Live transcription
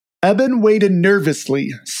Eben waited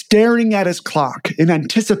nervously, staring at his clock in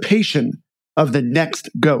anticipation of the next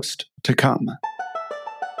ghost to come.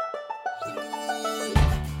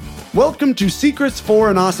 Welcome to Secrets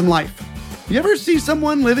for an Awesome Life. You ever see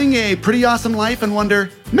someone living a pretty awesome life and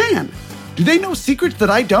wonder, man, do they know secrets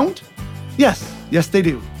that I don't? Yes, they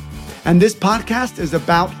do. And this podcast is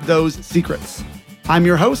about those secrets. I'm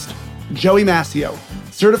your host, Joey Mascio,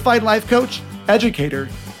 certified life coach, educator,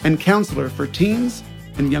 and counselor for teens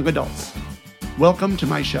and young adults. Welcome to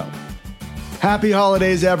my show. Happy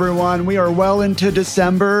holidays, everyone. We are well into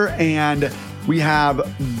December, and we have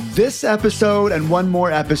this episode and one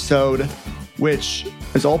more episode, which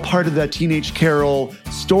is all part of the Teenage Carol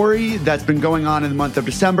story that's been going on in the month of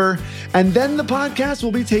December. And then the podcast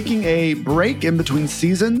will be taking a break in between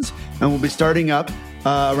seasons, and we'll be starting up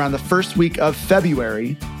around the first week of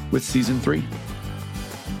February with season 3.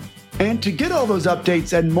 And to get all those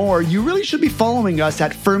updates and more, you really should be following us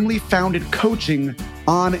at Firmly Founded Coaching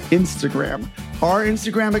on Instagram. Our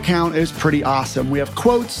Instagram account is pretty awesome. We have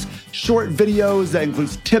quotes, short videos that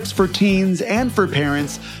includes tips for teens and for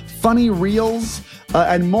parents, funny reels,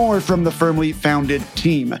 and more from the Firmly Founded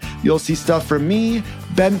team. You'll see stuff from me,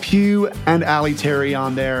 Ben Pugh, and Allie Terry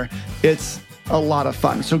on there. It's a lot of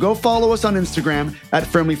fun. So go follow us on Instagram at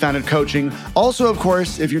Firmly Founded Coaching. Also, of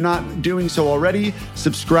course, if you're not doing so already,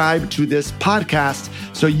 subscribe to this podcast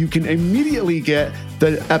so you can immediately get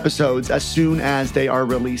the episodes as soon as they are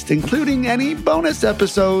released, including any bonus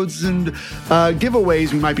episodes and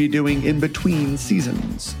giveaways we might be doing in between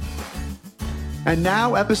seasons. And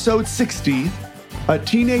now, episode 60, A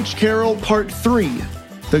Teenage Carol Part 3,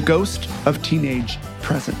 The Ghost of Teenage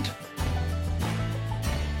Present.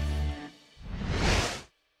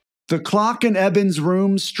 The clock in Eben's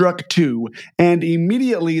room struck 2, and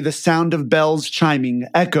immediately the sound of bells chiming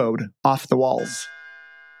echoed off the walls.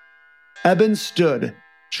 Eben stood,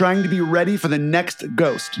 trying to be ready for the next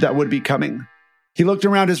ghost that would be coming. He looked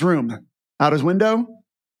around his room, out his window,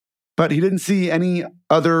 but he didn't see any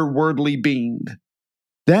otherworldly being.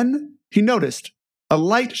 Then he noticed a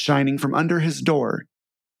light shining from under his door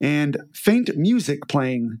and faint music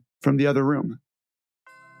playing from the other room.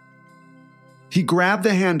 He grabbed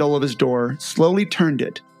the handle of his door, slowly turned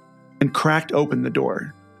it, and cracked open the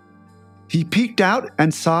door. He peeked out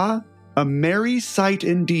and saw a merry sight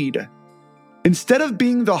indeed. Instead of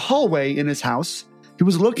being the hallway in his house, he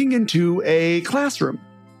was looking into a classroom.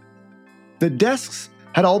 The desks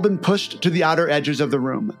had all been pushed to the outer edges of the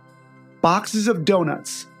room. Boxes of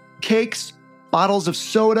donuts, cakes, bottles of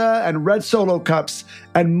soda and red Solo cups,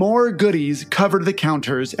 and more goodies covered the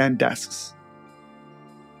counters and desks.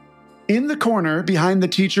 In the corner behind the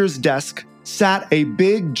teacher's desk sat a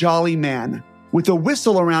big, jolly man with a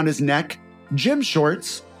whistle around his neck, gym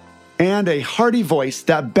shorts, and a hearty voice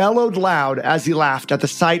that bellowed loud as he laughed at the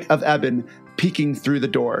sight of Eben peeking through the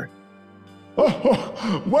door.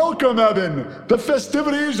 Oh, welcome, Eben. The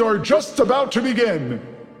festivities are just about to begin.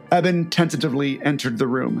 Eben tentatively entered the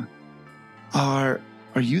room. Are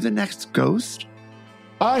you the next ghost?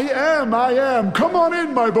 I am. Come on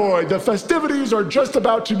in, my boy. The festivities are just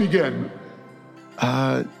about to begin.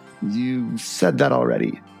 You said that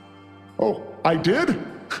already. Oh, I did?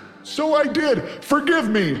 So I did. Forgive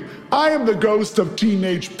me. I am the ghost of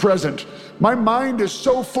teenage present. My mind is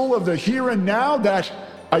so full of the here and now that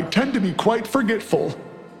I tend to be quite forgetful.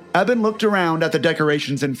 Eben looked around at the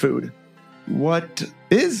decorations and food. What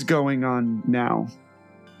is going on now?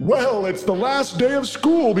 Well, it's the last day of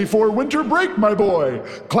school before winter break, my boy.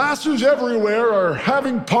 Classes everywhere are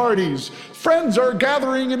having parties. Friends are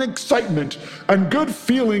gathering in excitement, and good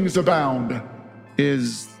feelings abound.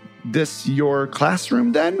 Is this your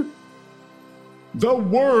classroom then? The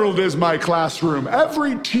world is my classroom.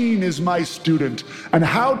 Every teen is my student, and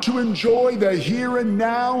how to enjoy the here and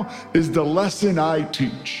now is the lesson I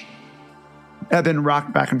teach. Eben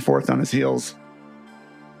rocked back and forth on his heels.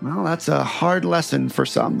 Well, that's a hard lesson for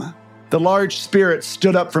some. The large spirit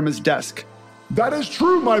stood up from his desk. That is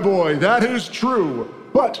true, my boy, that is true.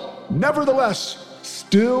 But nevertheless,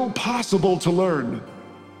 still possible to learn.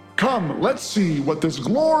 Come, let's see what this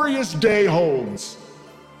glorious day holds.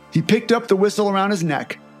 He picked up the whistle around his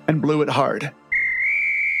neck and blew it hard.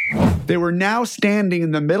 They were now standing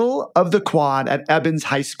in the middle of the quad at Eben's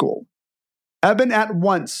high school. Eben at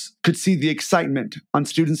once could see the excitement on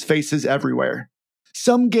students' faces everywhere.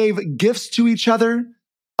 Some gave gifts to each other.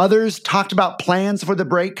 Others talked about plans for the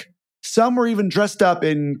break. Some were even dressed up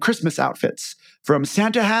in Christmas outfits, from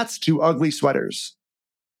Santa hats to ugly sweaters.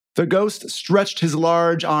 The ghost stretched his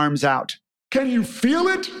large arms out. Can you feel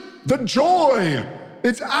it? The joy!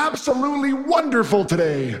 It's absolutely wonderful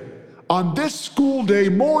today. On this school day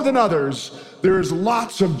more than others, there is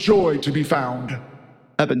lots of joy to be found.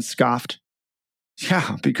 Eben scoffed.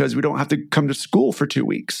 Yeah, because we don't have to come to school for 2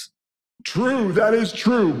 weeks. True, that is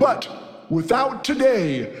true, but without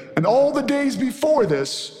today and all the days before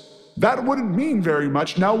this, that wouldn't mean very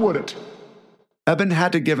much, now would it? Eben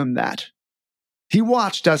had to give him that. He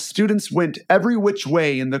watched as students went every which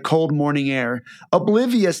way in the cold morning air,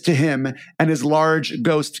 oblivious to him and his large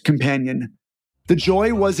ghost companion. The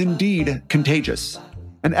joy was indeed contagious,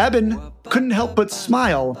 and Eben couldn't help but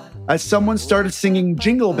smile as someone started singing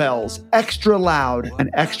Jingle Bells extra loud and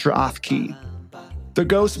extra off-key. The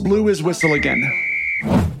ghost blew his whistle again.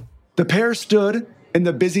 The pair stood in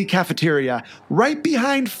the busy cafeteria right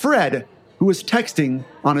behind Fred, who was texting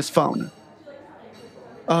on his phone.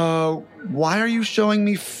 Why are you showing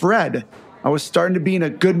me Fred? I was starting to be in a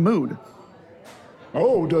good mood.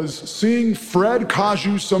 Oh, does seeing Fred cause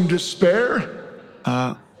you some despair?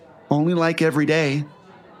 Only like every day.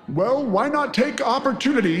 Well, why not take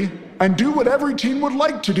opportunity and do what every teen would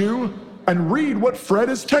like to do and read what Fred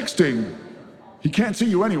is texting? He can't see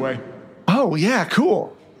you anyway. Oh, yeah,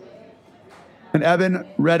 cool. And Eben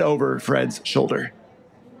read over Fred's shoulder.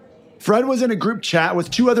 Fred was in a group chat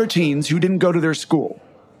with 2 other teens who didn't go to their school.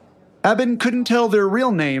 Eben couldn't tell their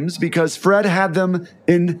real names because Fred had them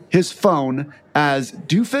in his phone as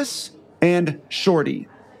Doofus and Shorty.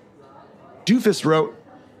 Doofus wrote,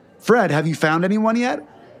 Fred, have you found anyone yet?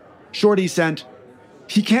 Shorty sent,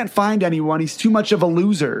 he can't find anyone, he's too much of a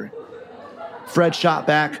loser. Fred shot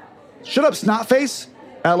back, shut up, snotface.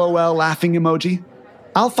 LOL laughing emoji.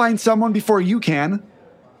 I'll find someone before you can.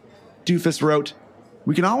 Doofus wrote,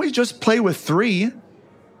 we can always just play with 3.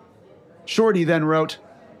 Shorty then wrote,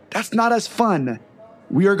 that's not as fun.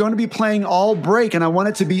 We are going to be playing all break and I want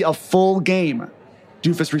it to be a full game.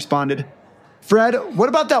 Doofus responded, Fred, what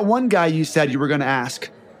about that one guy you said you were going to ask?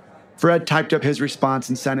 Fred typed up his response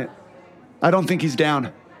and sent it. I don't think he's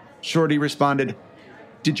down. Shorty responded,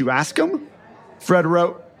 did you ask him? Fred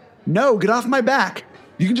wrote, no, get off my back.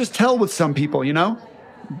 You can just tell with some people, you know?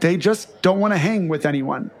 They just don't want to hang with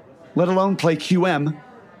anyone, let alone play QM.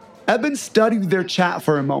 Eben studied their chat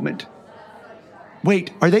for a moment.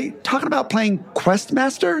 Wait, are they talking about playing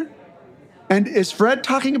Questmaster? And is Fred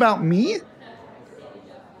talking about me?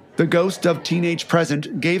 The ghost of teenage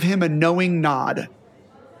present gave him a knowing nod.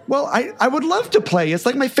 Well, I would love to play. It's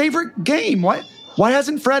like my favorite game. Why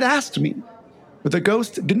hasn't Fred asked me? But the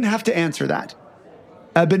ghost didn't have to answer that.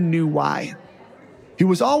 Eben knew why. He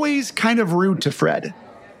was always kind of rude to Fred.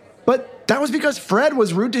 But that was because Fred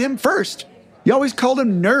was rude to him first. He always called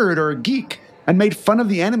him nerd or geek and made fun of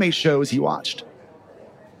the anime shows he watched.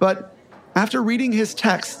 But after reading his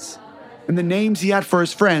texts and the names he had for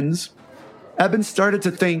his friends, Eben started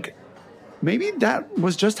to think maybe that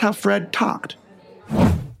was just how Fred talked.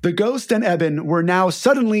 The ghost and Eben were now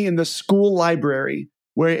suddenly in the school library,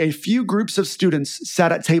 where a few groups of students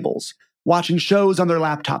sat at tables, watching shows on their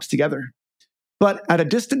laptops together. But at a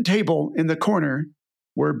distant table in the corner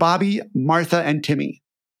were Bobby, Martha, and Timmy,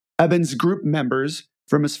 Eben's group members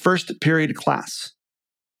from his first period class.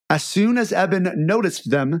 As soon as Eben noticed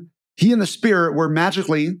them, he and the spirit were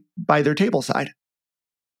magically by their tableside.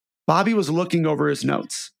 Bobby was looking over his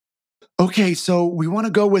notes. Okay, so we want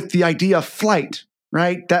to go with the idea of flight,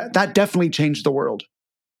 right? That definitely changed the world.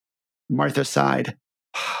 Martha sighed.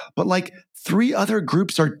 But like 3 other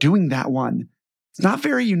groups are doing that one. It's not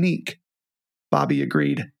very unique. Bobby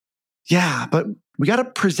agreed. Yeah, but we got to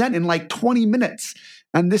present in like 20 minutes.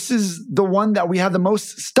 And this is the one that we have the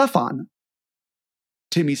most stuff on.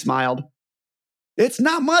 Timmy smiled. It's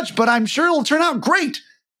not much, but I'm sure it'll turn out great.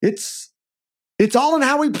 It's all in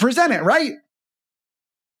how we present it, right?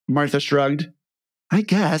 Martha shrugged. I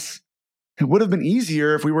guess. It would have been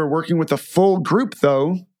easier if we were working with a full group,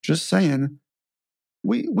 though. Just saying.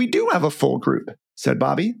 We do have a full group, said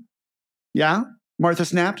Bobby. Yeah? Martha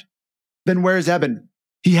snapped. Then where's Eben?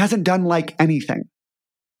 He hasn't done like anything.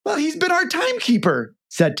 Well, he's been our timekeeper,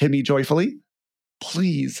 said Timmy joyfully.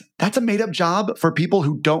 Please, that's a made-up job for people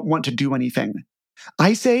who don't want to do anything.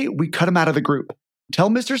 I say we cut him out of the group. Tell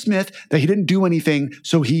Mr. Smith that he didn't do anything,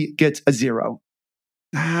 so he gets a 0.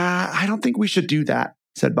 I don't think we should do that,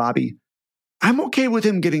 said Bobby. I'm okay with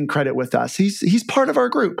him getting credit with us. He's part of our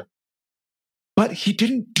group. But he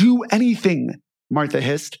didn't do anything, Martha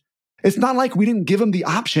hissed. It's not like we didn't give him the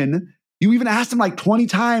option. You even asked him like 20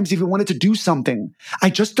 times if he wanted to do something.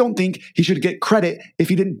 I just don't think he should get credit if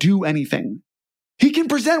he didn't do anything. He can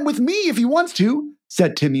present with me if he wants to,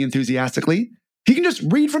 said Timmy enthusiastically. He can just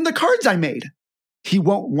read from the cards I made. He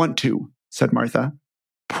won't want to, said Martha.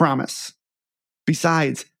 Promise.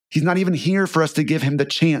 Besides, he's not even here for us to give him the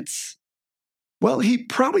chance. Well, he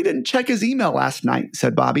probably didn't check his email last night,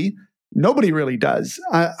 said Bobby. Nobody really does.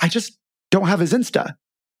 I just don't have his Insta.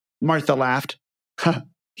 Martha laughed.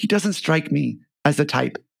 He doesn't strike me as the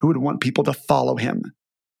type who would want people to follow him.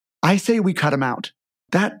 I say we cut him out.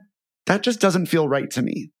 That just doesn't feel right to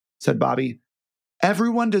me, said Bobby.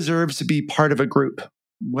 Everyone deserves to be part of a group,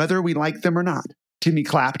 whether we like them or not. Timmy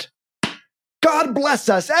clapped. God bless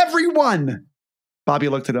us, everyone! Bobby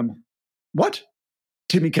looked at him. What?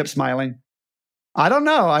 Timmy kept smiling. I don't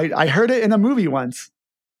know. I heard it in a movie once.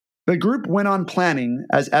 The group went on planning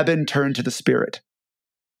as Eben turned to the spirit.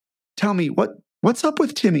 Tell me, what's up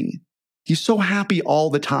with Timmy? He's so happy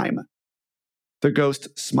all the time. The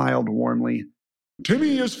ghost smiled warmly.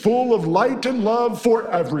 Timmy is full of light and love for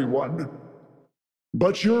everyone.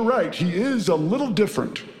 But you're right, he is a little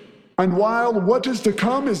different. And while what is to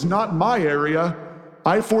come is not my area,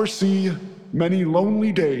 I foresee many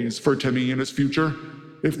lonely days for Timmy in his future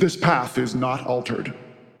if this path is not altered.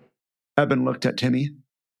 Eben looked at Timmy.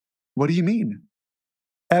 What do you mean?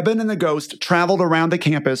 Eben and the ghost traveled around the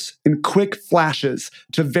campus in quick flashes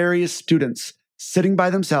to various students, sitting by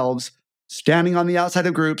themselves, standing on the outside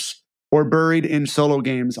of groups, or buried in solo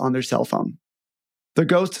games on their cell phone. The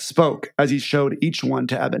ghost spoke as he showed each one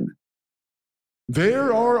to Eben.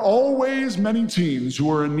 There are always many teens who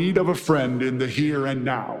are in need of a friend in the here and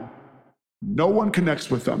now. No one connects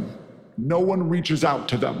with them. No one reaches out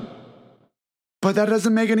to them. But that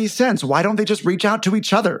doesn't make any sense. Why don't they just reach out to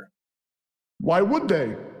each other? Why would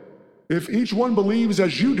they? If each one believes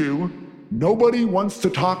as you do, nobody wants to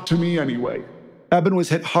talk to me anyway. Eben was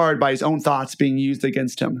hit hard by his own thoughts being used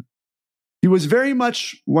against him. He was very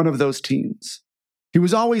much one of those teens. He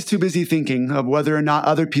was always too busy thinking of whether or not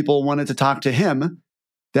other people wanted to talk to him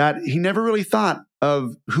that he never really thought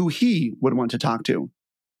of who he would want to talk to.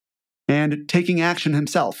 And taking action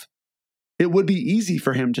himself. It would be easy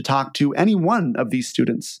for him to talk to any one of these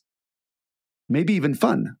students. Maybe even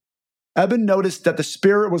fun. Eben noticed that the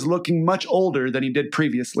spirit was looking much older than he did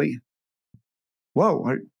previously.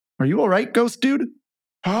 Whoa, are you all right, ghost dude?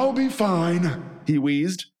 I'll be fine, he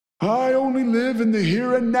wheezed. I only live in the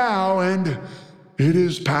here and now, and it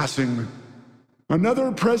is passing.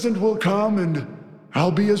 Another present will come, and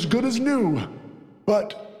I'll be as good as new.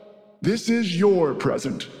 But this is your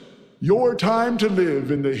present. Your time to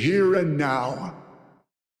live in the here and now.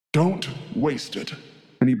 Don't waste it.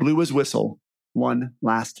 And he blew his whistle one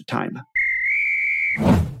last time.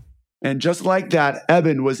 And just like that,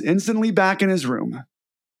 Eben was instantly back in his room.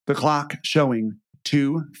 The clock showing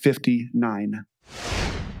 2:59.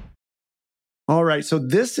 All right, so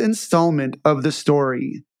this installment of the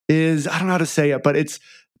story is, I don't know how to say it, but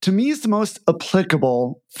to me, it's the most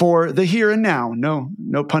applicable for the here and now.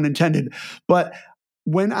 No pun intended. But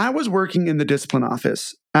when I was working in the discipline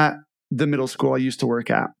office at the middle school I used to work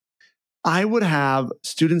at, I would have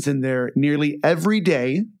students in there nearly every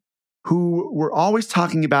day who were always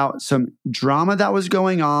talking about some drama that was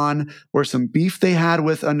going on or some beef they had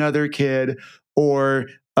with another kid or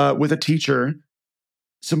with a teacher,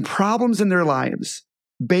 some problems in their lives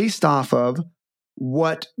based off of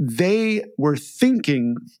what they were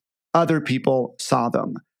thinking other people saw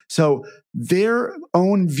them. So their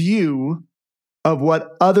own view of what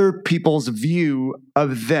other people's view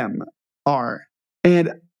of them are.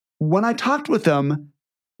 And when I talked with them,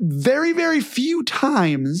 very, very few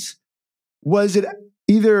times was it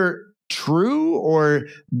either true or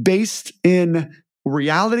based in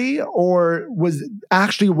reality or was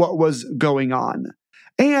actually what was going on.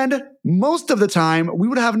 And most of the time, we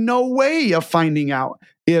would have no way of finding out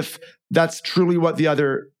if that's truly what the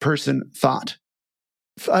other person thought.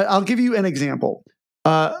 I'll give you an example.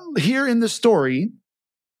 Here in the story,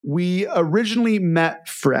 we originally met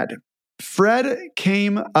Fred. Fred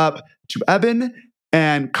came up to Eben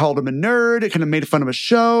and called him a nerd. It kind of made fun of a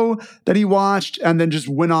show that he watched and then just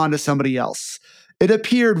went on to somebody else. It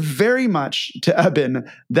appeared very much to Eben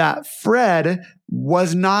that Fred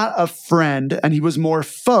was not a friend and he was more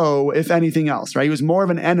foe, if anything else, right? He was more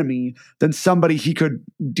of an enemy than somebody he could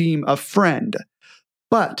deem a friend.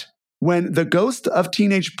 But when the ghost of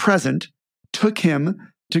Teenage Present took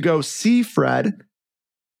him to go see Fred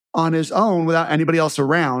on his own without anybody else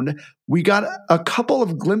around, we got a couple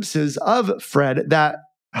of glimpses of Fred that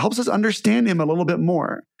helps us understand him a little bit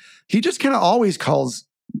more. He just kind of always calls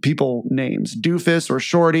people names, doofus or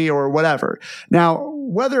shorty or whatever. Now,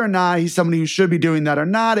 whether or not he's somebody who should be doing that or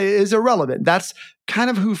not is irrelevant. That's kind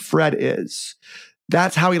of who Fred is.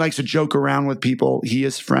 That's how he likes to joke around with people he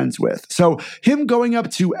is friends with. So him going up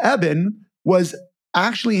to Eben was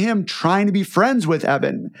actually him trying to be friends with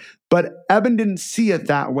Eben, but Eben didn't see it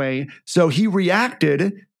that way. So he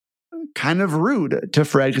reacted kind of rude to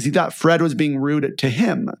Fred because he thought Fred was being rude to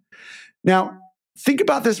him. Now, think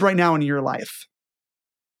about this right now in your life.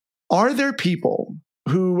 Are there people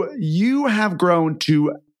who you have grown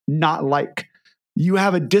to not like, you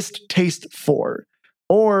have a distaste for,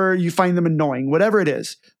 or you find them annoying, whatever it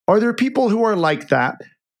is? Are there people who are like that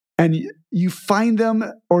and you find them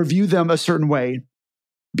or view them a certain way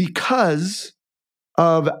because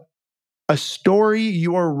of a story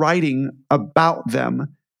you are writing about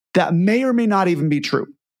them that may or may not even be true?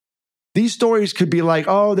 These stories could be like,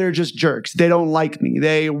 oh, they're just jerks. They don't like me.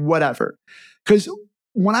 They whatever. Because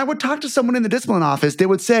when I would talk to someone in the discipline office, they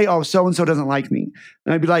would say, oh, so-and-so doesn't like me.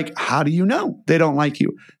 And I'd be like, how do you know they don't like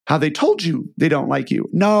you? How they told you they don't like you?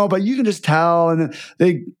 No, but you can just tell. And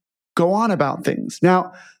they go on about things.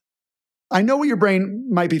 Now, I know what your brain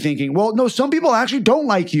might be thinking. Well, no, some people actually don't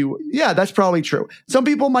like you. Yeah, that's probably true. Some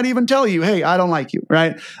people might even tell you, hey, I don't like you,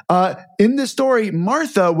 right? In this story,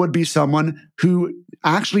 Martha would be someone who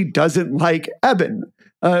actually doesn't like Eben.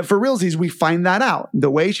 For realsies, we find that out. The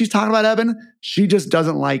way she's talking about Eben, she just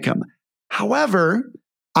doesn't like him. However,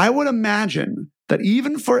 I would imagine that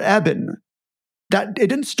even for Eben, that it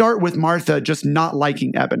didn't start with Martha just not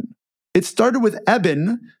liking Eben. It started with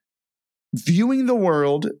Eben viewing the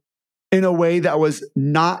world in a way that was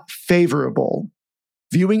not favorable,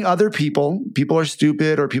 viewing other people are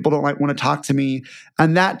stupid or people don't want to talk to me,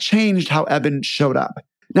 and that changed how Eben showed up.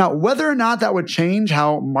 Now, whether or not that would change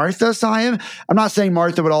how Martha saw him, I'm not saying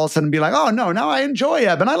Martha would all of a sudden be like, oh, no, now I enjoy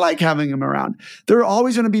Eben. I like having him around. There are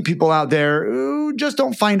always going to be people out there who just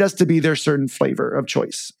don't find us to be their certain flavor of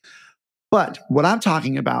choice. But what I'm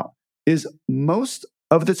talking about is most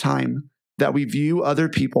of the time that we view other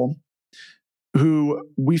people who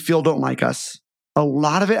we feel don't like us, a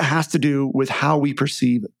lot of it has to do with how we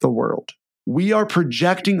perceive the world. We are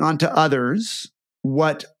projecting onto others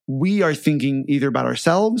what we are thinking either about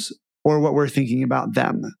ourselves or what we're thinking about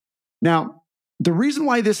them. Now, the reason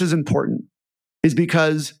why this is important is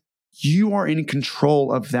because you are in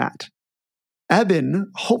control of that.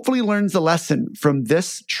 Eben hopefully learns the lesson from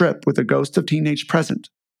this trip with the ghost of teenage present,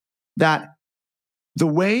 that the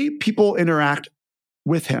way people interact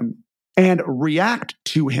with him and react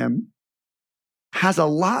to him has a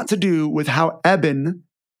lot to do with how Eben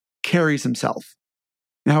carries himself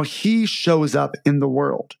and how he shows up in the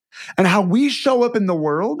world. And how we show up in the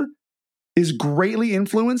world is greatly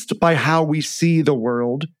influenced by how we see the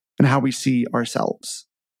world and how we see ourselves.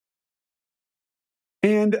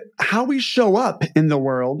 And how we show up in the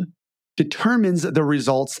world determines the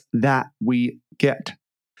results that we get.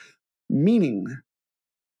 Meaning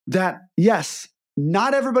that, yes,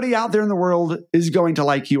 not everybody out there in the world is going to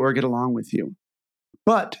like you or get along with you.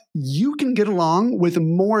 But you can get along with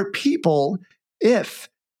more people if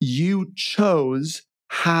you chose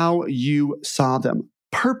how you saw them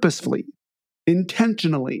purposefully,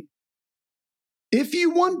 intentionally. If you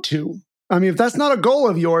want to, if that's not a goal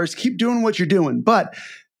of yours, keep doing what you're doing. But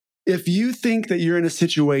if you think that you're in a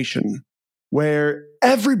situation where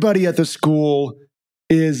everybody at the school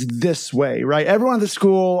is this way, right? Everyone at the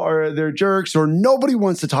school they're jerks, or nobody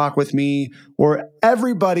wants to talk with me, or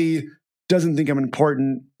everybody doesn't think I'm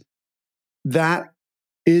important. That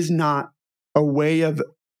is not a way of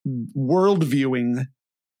world viewing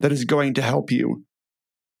that is going to help you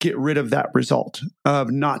get rid of that result of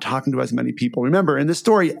not talking to as many people. Remember, in this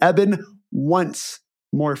story, Eben wants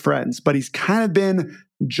more friends, but he's kind of been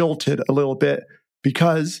jolted a little bit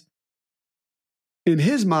because in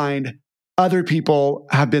his mind, other people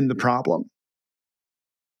have been the problem.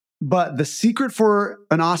 But the secret for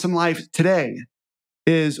an awesome life today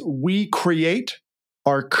is we create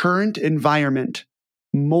our current environment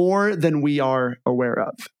more than we are aware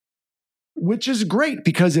of, which is great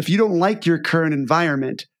because if you don't like your current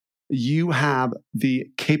environment, you have the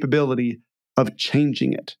capability of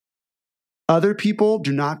changing it. Other people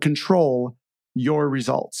do not control your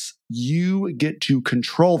results. You get to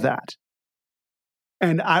control that.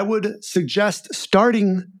 And I would suggest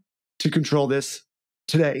starting to control this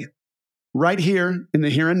today, right here in the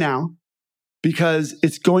here and now, because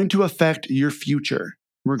it's going to affect your future.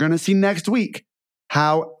 We're going to see next week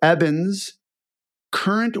how Eben's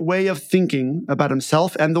current way of thinking about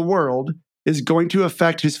himself and the world is going to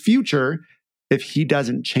affect his future if he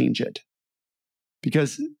doesn't change it.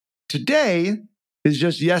 Because today is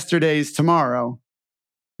just yesterday's tomorrow.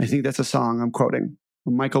 I think that's a song I'm quoting,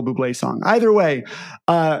 a Michael Bublé song. Either way,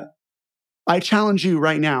 I challenge you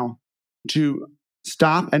right now to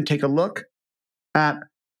stop and take a look at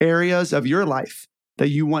areas of your life that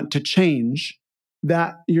you want to change,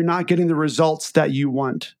 that you're not getting the results that you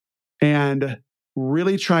want, and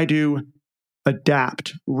really try to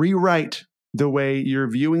adapt, rewrite the way you're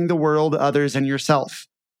viewing the world, others, and yourself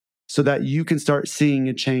so that you can start seeing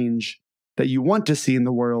a change that you want to see in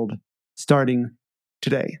the world starting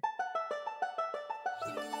today.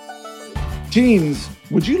 Teens,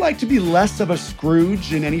 would you like to be less of a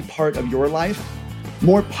Scrooge in any part of your life?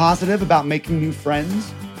 More positive about making new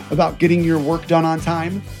friends? About getting your work done on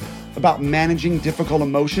time? About managing difficult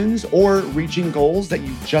emotions or reaching goals that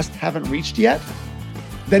you just haven't reached yet?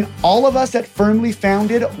 Then all of us at Firmly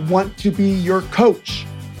Founded want to be your coach.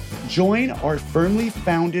 Join our Firmly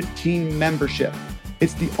Founded Teen membership.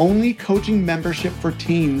 It's the only coaching membership for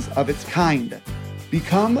teens of its kind.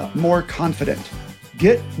 Become more confident,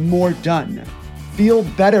 get more done, feel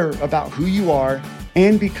better about who you are,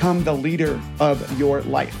 and become the leader of your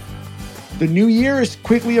life. The new year is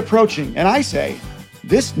quickly approaching, and I say,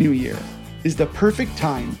 this new year is the perfect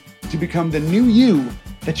time to become the new you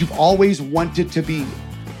that you've always wanted to be.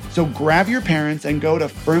 So grab your parents and go to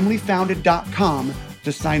firmlyfounded.com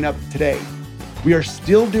to sign up today. We are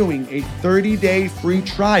still doing a 30-day free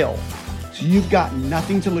trial, so you've got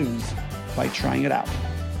nothing to lose by trying it out.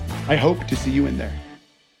 I hope to see you in there.